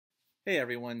Hey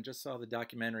everyone, just saw the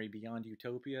documentary Beyond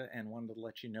Utopia and wanted to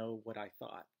let you know what I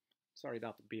thought. Sorry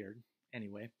about the beard.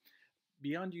 Anyway,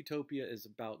 Beyond Utopia is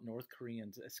about North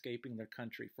Koreans escaping their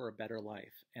country for a better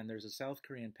life, and there's a South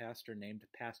Korean pastor named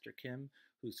Pastor Kim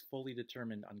who's fully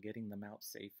determined on getting them out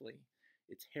safely.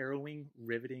 It's harrowing,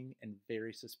 riveting, and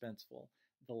very suspenseful.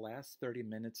 The last 30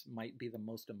 minutes might be the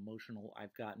most emotional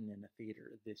I've gotten in a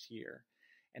theater this year.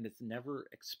 And it's never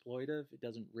exploitive, it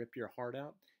doesn't rip your heart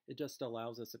out, it just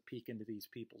allows us a peek into these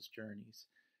people's journeys.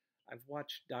 I've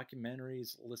watched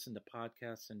documentaries, listened to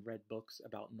podcasts, and read books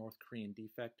about North Korean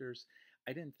defectors.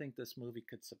 I didn't think this movie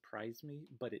could surprise me,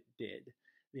 but it did.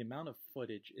 The amount of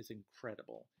footage is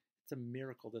incredible. It's a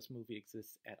miracle this movie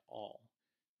exists at all.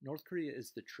 North Korea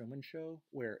is the Truman Show,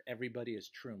 where everybody is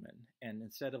Truman, and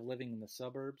instead of living in the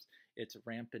suburbs, it's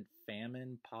rampant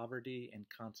famine, poverty, and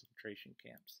concentration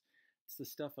camps. It's the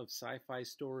stuff of sci-fi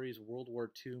stories, World War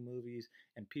II movies,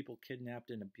 and people kidnapped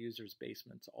in abusers'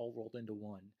 basements all rolled into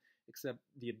one. Except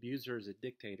the abuser is a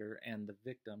dictator and the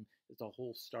victim is a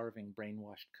whole starving,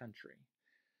 brainwashed country.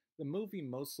 The movie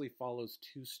mostly follows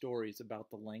two stories about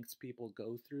the lengths people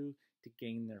go through to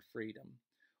gain their freedom.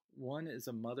 One is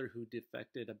a mother who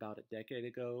defected about a decade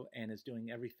ago and is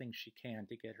doing everything she can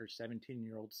to get her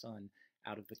 17-year-old son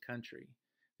out of the country.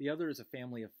 The other is a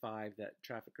family of five that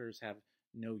traffickers have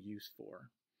no use for.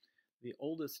 The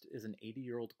oldest is an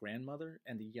 80-year-old grandmother,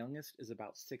 and the youngest is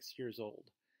about 6 years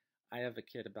old. I have a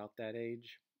kid about that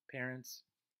age. Parents,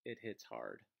 it hits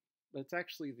hard. But it's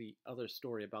actually the other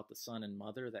story about the son and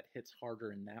mother that hits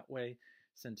harder in that way,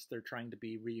 since they're trying to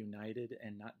be reunited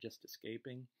and not just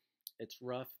escaping. It's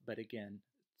rough, but again,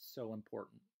 it's so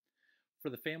important. For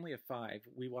the family of five,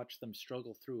 we watch them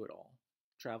struggle through it all,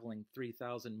 traveling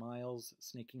 3,000 miles,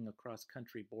 sneaking across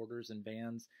country borders in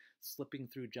vans, slipping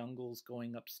through jungles,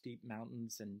 going up steep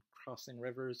mountains, and crossing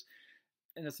rivers.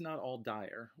 And it's not all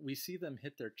dire. We see them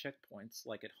hit their checkpoints,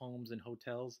 like at homes and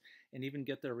hotels, and even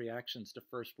get their reactions to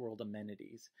first world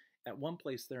amenities. At one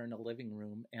place, they're in a living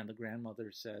room, and the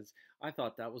grandmother says, "I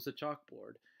thought that was a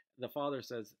chalkboard." The father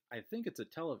says, "I think it's a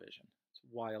television." It's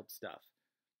wild stuff.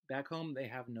 Back home, they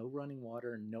have no running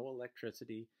water, no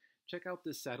electricity. Check out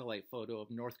this satellite photo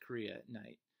of North Korea at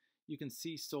night. You can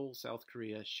see Seoul, South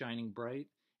Korea shining bright,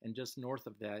 and just north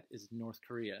of that is North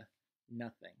Korea.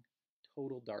 Nothing.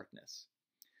 Total darkness.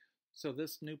 So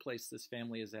this new place this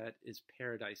family is at is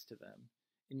paradise to them.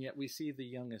 And yet we see the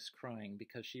youngest crying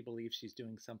because she believes she's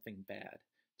doing something bad.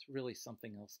 It's really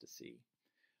something else to see.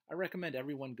 I recommend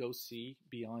everyone go see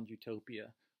Beyond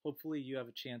Utopia. Hopefully you have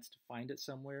a chance to find it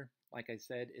somewhere. Like I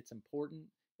said, it's important,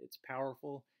 it's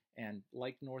powerful, and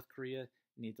like North Korea,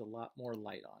 needs a lot more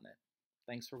light on it.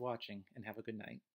 Thanks for watching, and have a good night.